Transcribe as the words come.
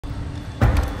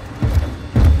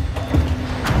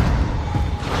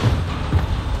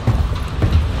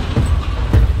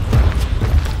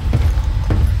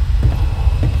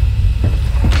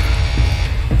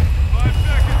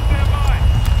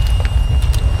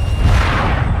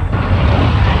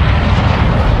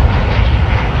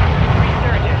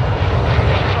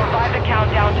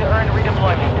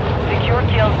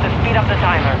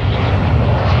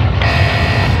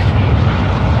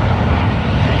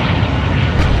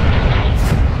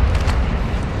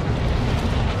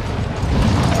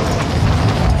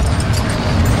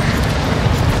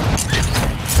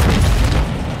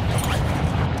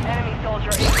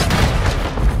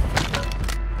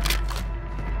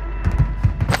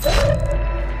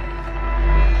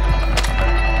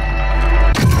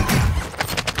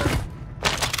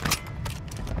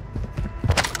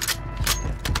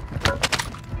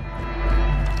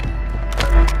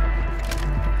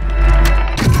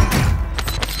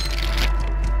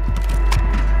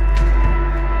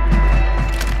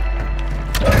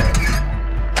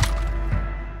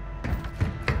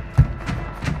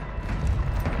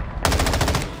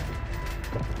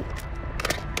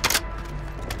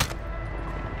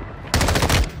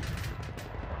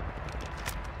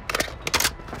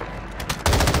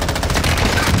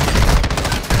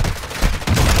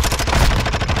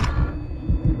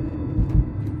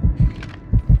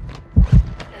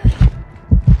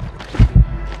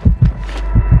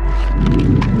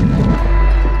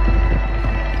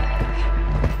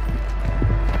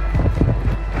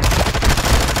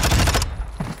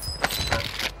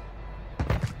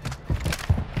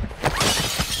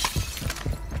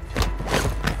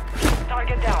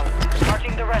Target down.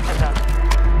 Marching the rest of them.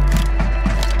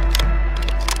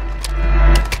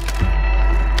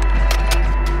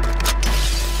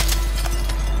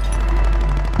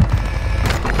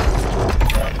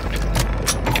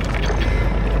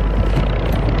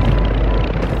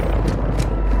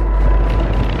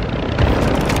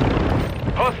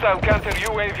 Hostile counter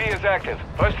UAV is active.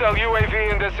 Hostile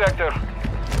UAV in this sector.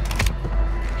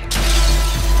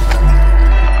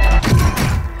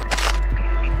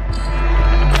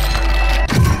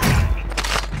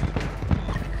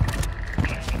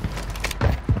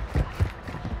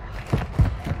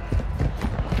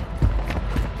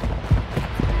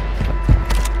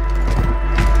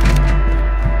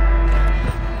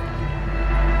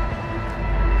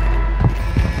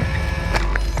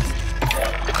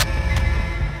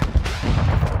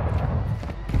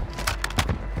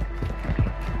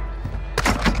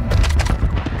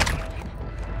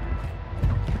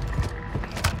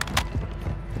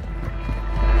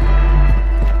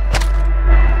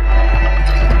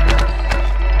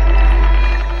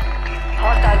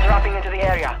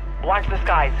 Watch the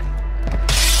skies.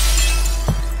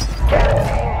 Gas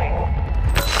moving.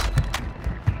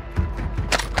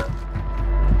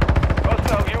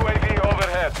 Hostile UAV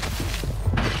overhead.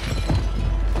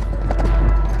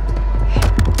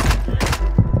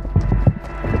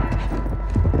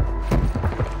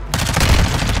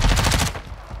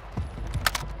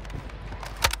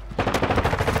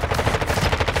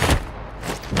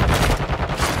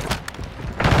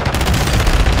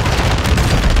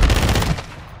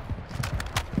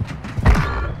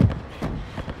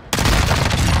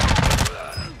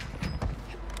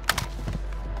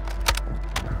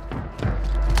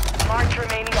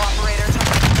 Remaining operators.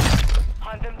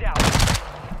 Hunt them down.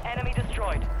 Enemy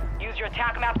destroyed. Use your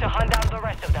attack map to hunt down the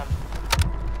rest of them.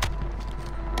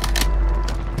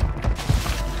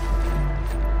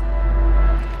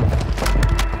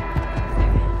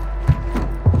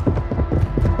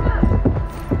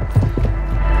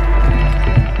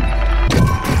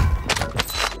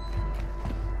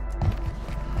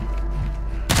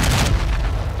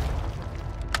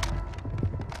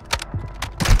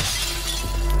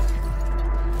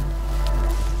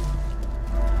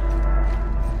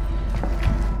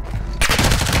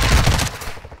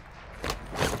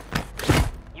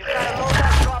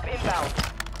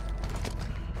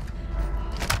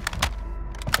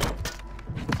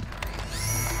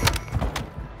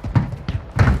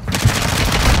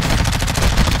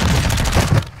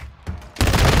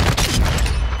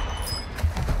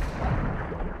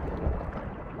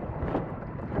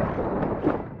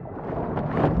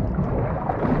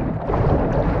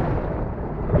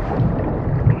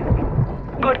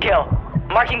 Good kill.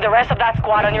 Marking the rest of that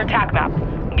squad on your attack map.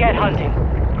 Get hunting.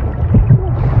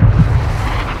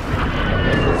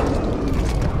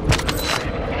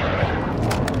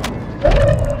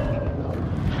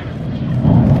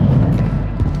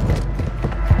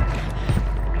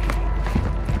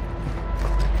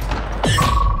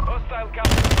 Hostile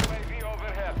counter UAV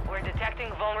overhead. We're detecting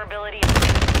vulnerabilities.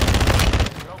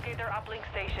 Locate their uplink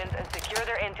stations and secure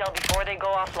their intel before they go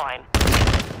offline.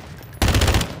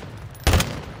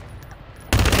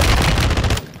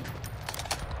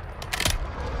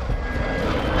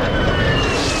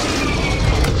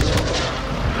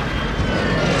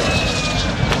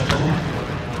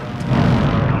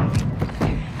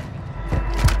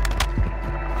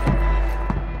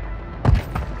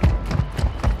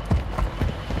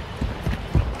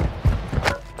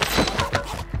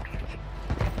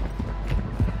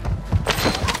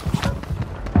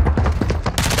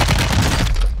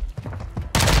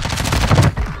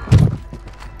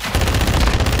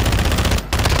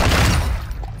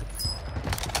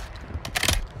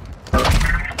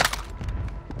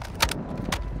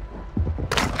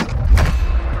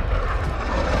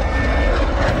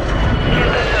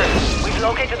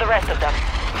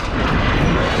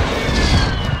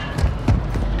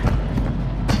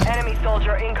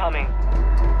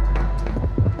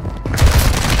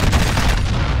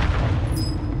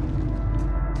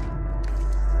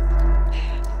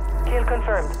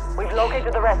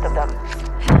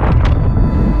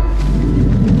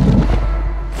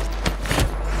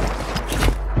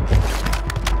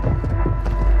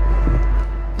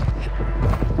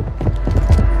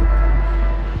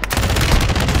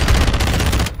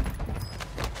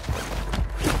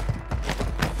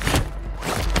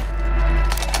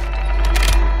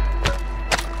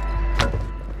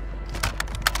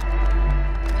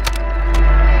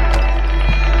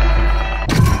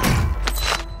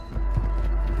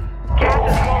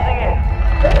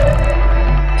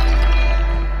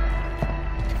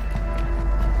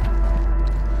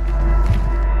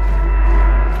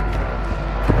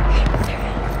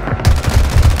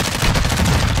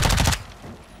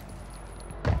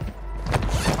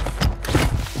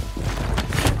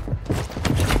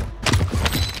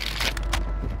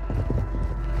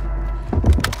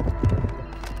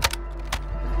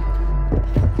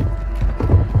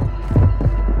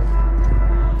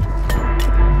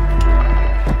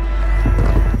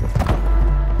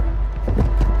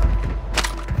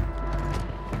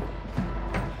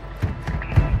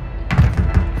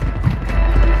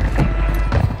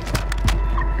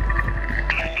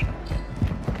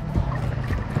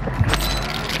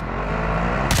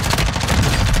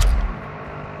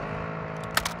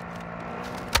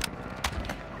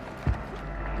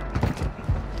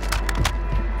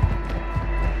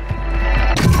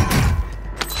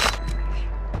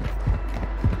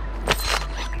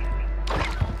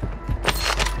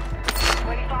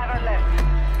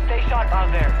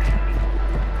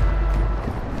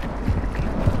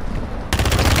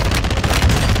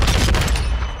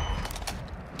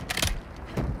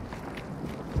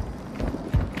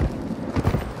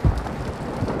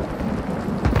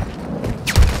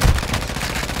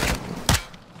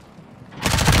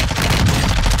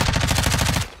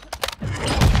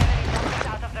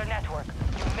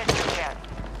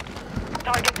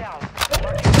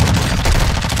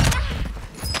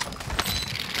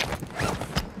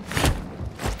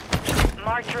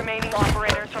 remaining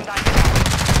operators from that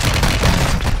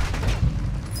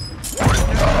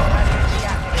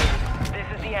deactivated. This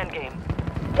is the end game.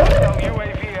 Hostile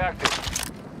UAV active.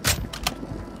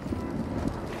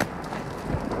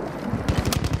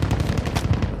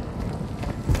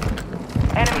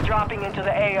 Enemy dropping into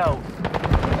the AO.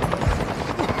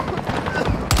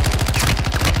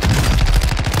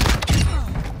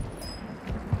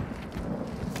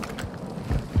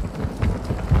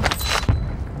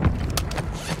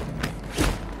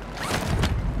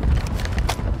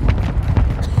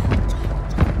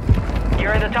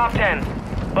 You're in the top 10.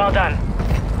 Well done.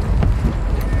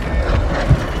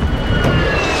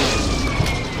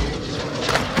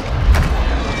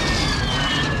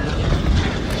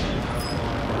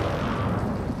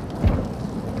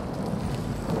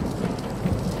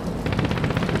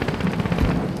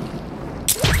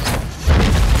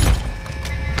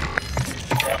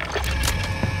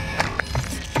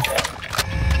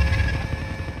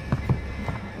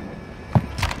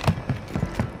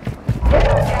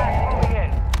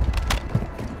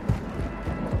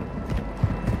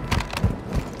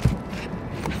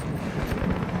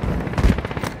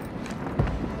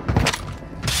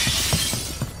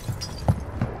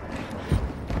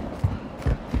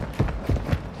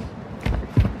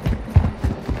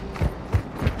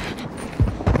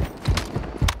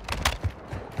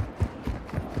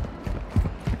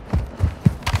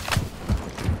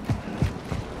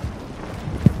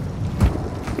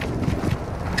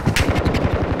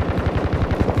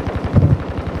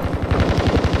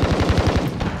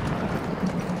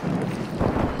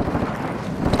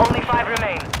 Only 5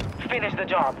 remain. Finish the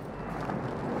job.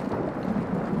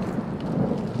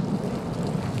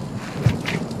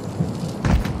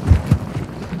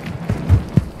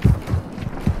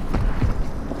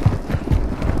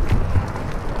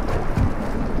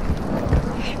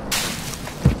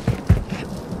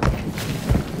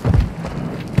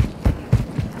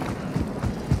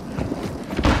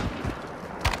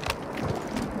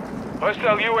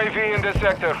 Hostile UAV in this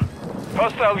sector.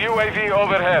 Hostile UAV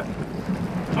overhead.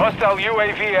 Hostile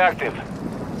UAV active.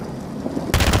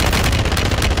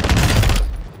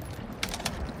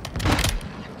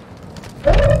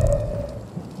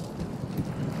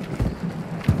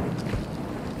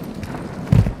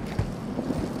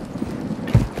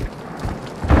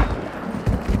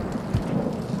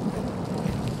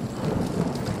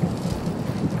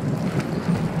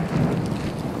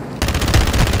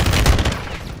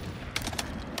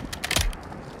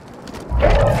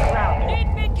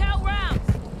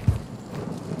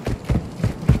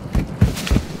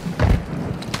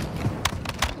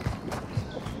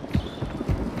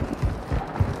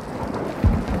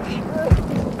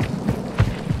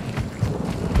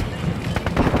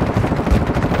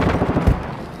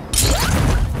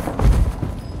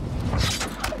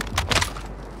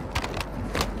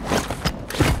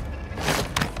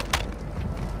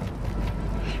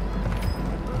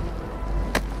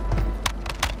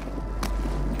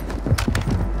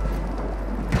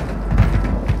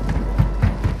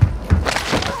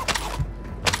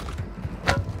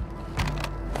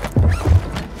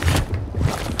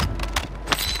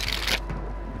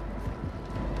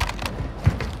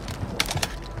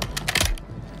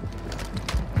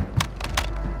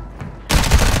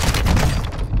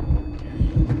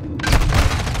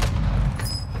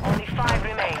 Only 5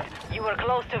 remain. You were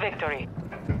close to victory.